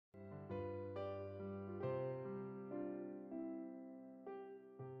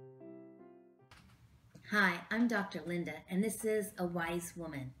Hi, I'm Dr. Linda, and this is A Wise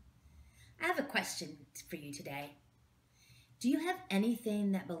Woman. I have a question for you today. Do you have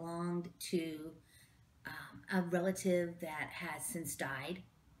anything that belonged to a relative that has since died?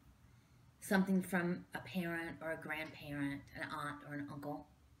 Something from a parent or a grandparent, an aunt or an uncle?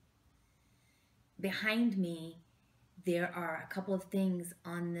 Behind me, there are a couple of things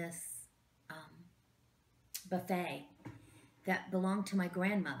on this um, buffet that belonged to my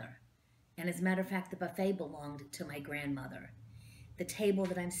grandmother. And as a matter of fact, the buffet belonged to my grandmother. The table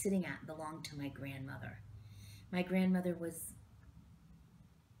that I'm sitting at belonged to my grandmother. My grandmother was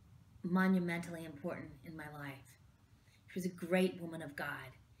monumentally important in my life. She was a great woman of God.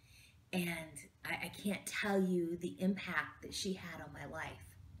 And I can't tell you the impact that she had on my life.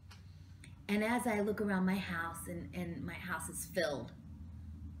 And as I look around my house, and my house is filled,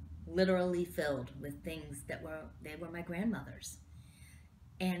 literally filled with things that were my grandmother's.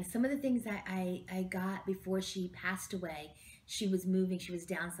 And some of the things I got before she passed away, she was moving, she was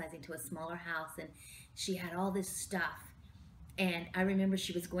downsizing to a smaller house, and she had all this stuff. And I remember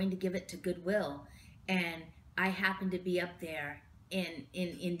she was going to give it to Goodwill, and I happened to be up there in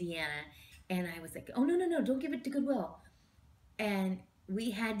Indiana, and I was like, oh, no, no, no, don't give it to Goodwill. And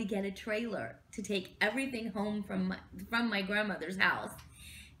we had to get a trailer to take everything home from my grandmother's house.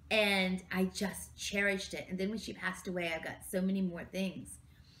 And I just cherished it. And then when she passed away, I got so many more things.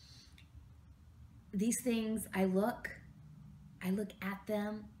 These things, I look at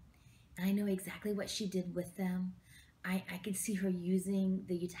them, and I know exactly what she did with them. I can see her using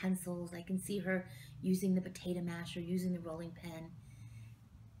the utensils. I can see her using the potato masher, using the rolling pin,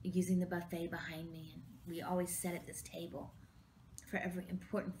 using the buffet behind me. And we always sat at this table for every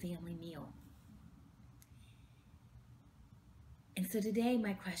important family meal. And so today,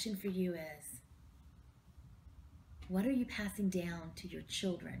 my question for you is, what are you passing down to your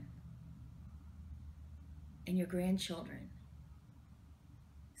children and your grandchildren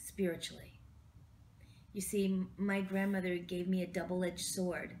spiritually? You see, my grandmother gave me a double-edged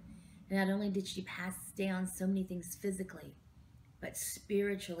sword. And not only did she pass down so many things physically, but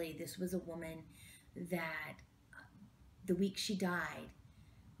spiritually, this was a woman that the week she died,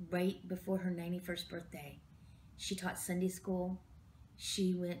 right before her 91st birthday, she taught Sunday school,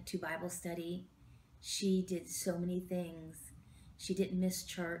 she went to Bible study, she did so many things. She didn't miss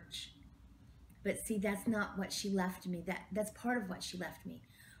church. But see, that's not what she left me. That's part of what she left me.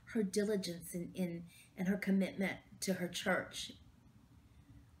 Her diligence and her commitment to her church.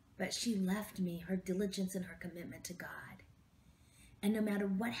 But she left me her diligence and her commitment to God. And no matter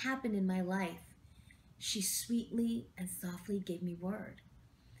what happened in my life, she sweetly and softly gave me word.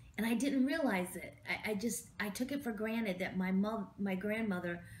 And I didn't realize it. I took it for granted that my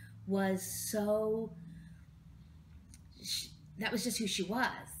grandmother was so, that was just who she was.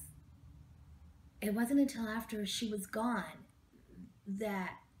 It wasn't until after she was gone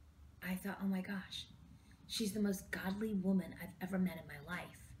that I thought, oh my gosh, she's the most godly woman I've ever met in my life.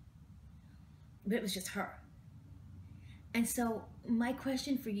 But it was just her. And so my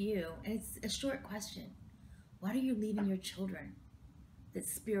question for you, and it's a short question, what are you leaving your children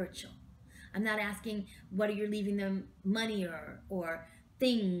that's spiritual? I'm not asking what are you leaving them, money or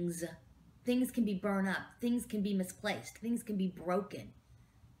things. Things can be burned up. Things can be misplaced. Things can be broken.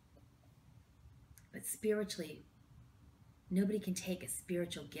 But spiritually, nobody can take a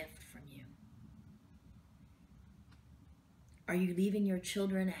spiritual gift from you. Are you leaving your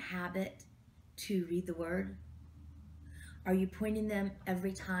children a habit to read the Word? Are you pointing them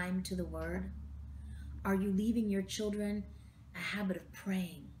every time to the Word? Are you leaving your children a habit of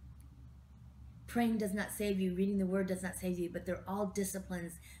praying? Praying does not save you. Reading the Word does not save you, but they're all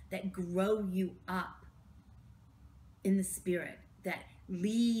disciplines that grow you up in the Spirit, that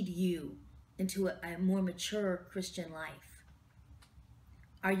lead you into a more mature Christian life.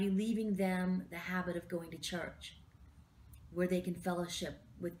 Are you leaving them the habit of going to church where they can fellowship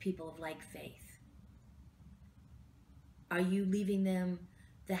with people of like faith? Are you leaving them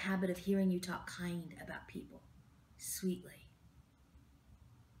the habit of hearing you talk kind about people, sweetly?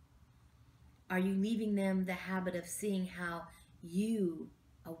 Are you leaving them the habit of seeing how you,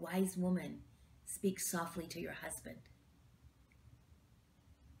 a wise woman, speak softly to your husband?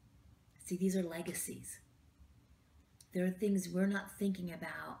 See, these are legacies. There are things we're not thinking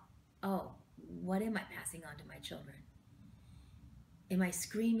about. Oh, what am I passing on to my children? Am I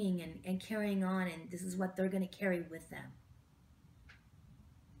screaming and carrying on, and this is what they're going to carry with them?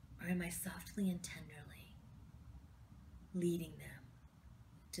 Or am I softly and tenderly leading them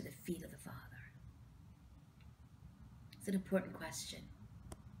to the feet of the Father? It's an important question.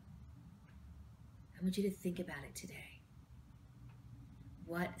 I want you to think about it today.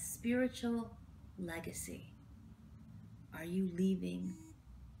 What spiritual legacy are you leaving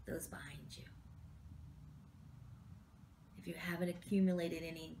those behind you? If you haven't accumulated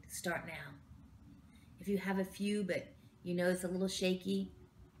any, start now. If you have a few, but you know it's a little shaky,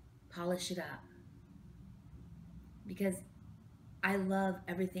 polish it up. Because I love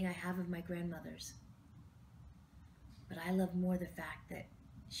everything I have of my grandmother's. But I love more the fact that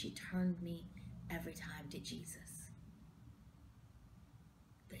she turned me every time to Jesus.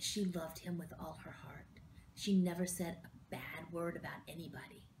 That she loved him with all her heart. She never said a bad word about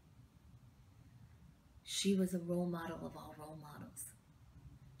anybody. She was a role model of all role models.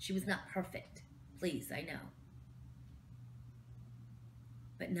 She was not perfect, please, I know.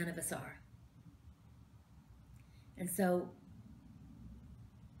 But none of us are. And so,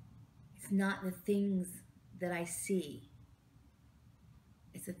 it's not the things that I see.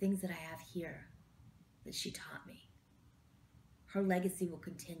 It's the things that I have here that she taught me. Her legacy will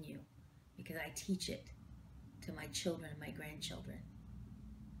continue because I teach it to my children and my grandchildren.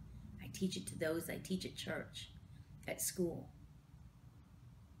 I teach it to those I teach at church, at school.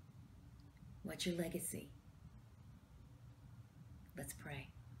 What's your legacy? Let's pray.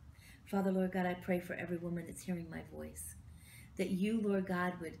 Father, Lord God, I pray for every woman that's hearing my voice, that you, Lord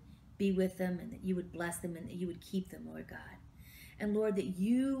God, would be with them and that you would bless them and that you would keep them, Lord God. And Lord, that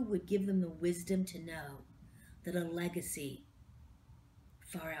you would give them the wisdom to know that a legacy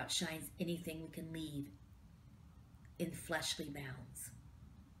far outshines anything we can leave in fleshly bounds.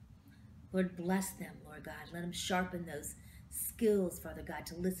 Lord, bless them, Lord God. Let them sharpen those skills, Father God,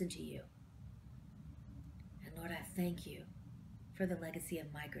 to listen to you. And Lord, I thank you for the legacy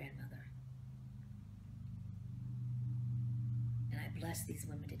of my grandmother. And I bless these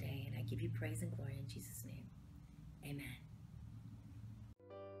women today, and I give you praise and glory in Jesus' name. Amen.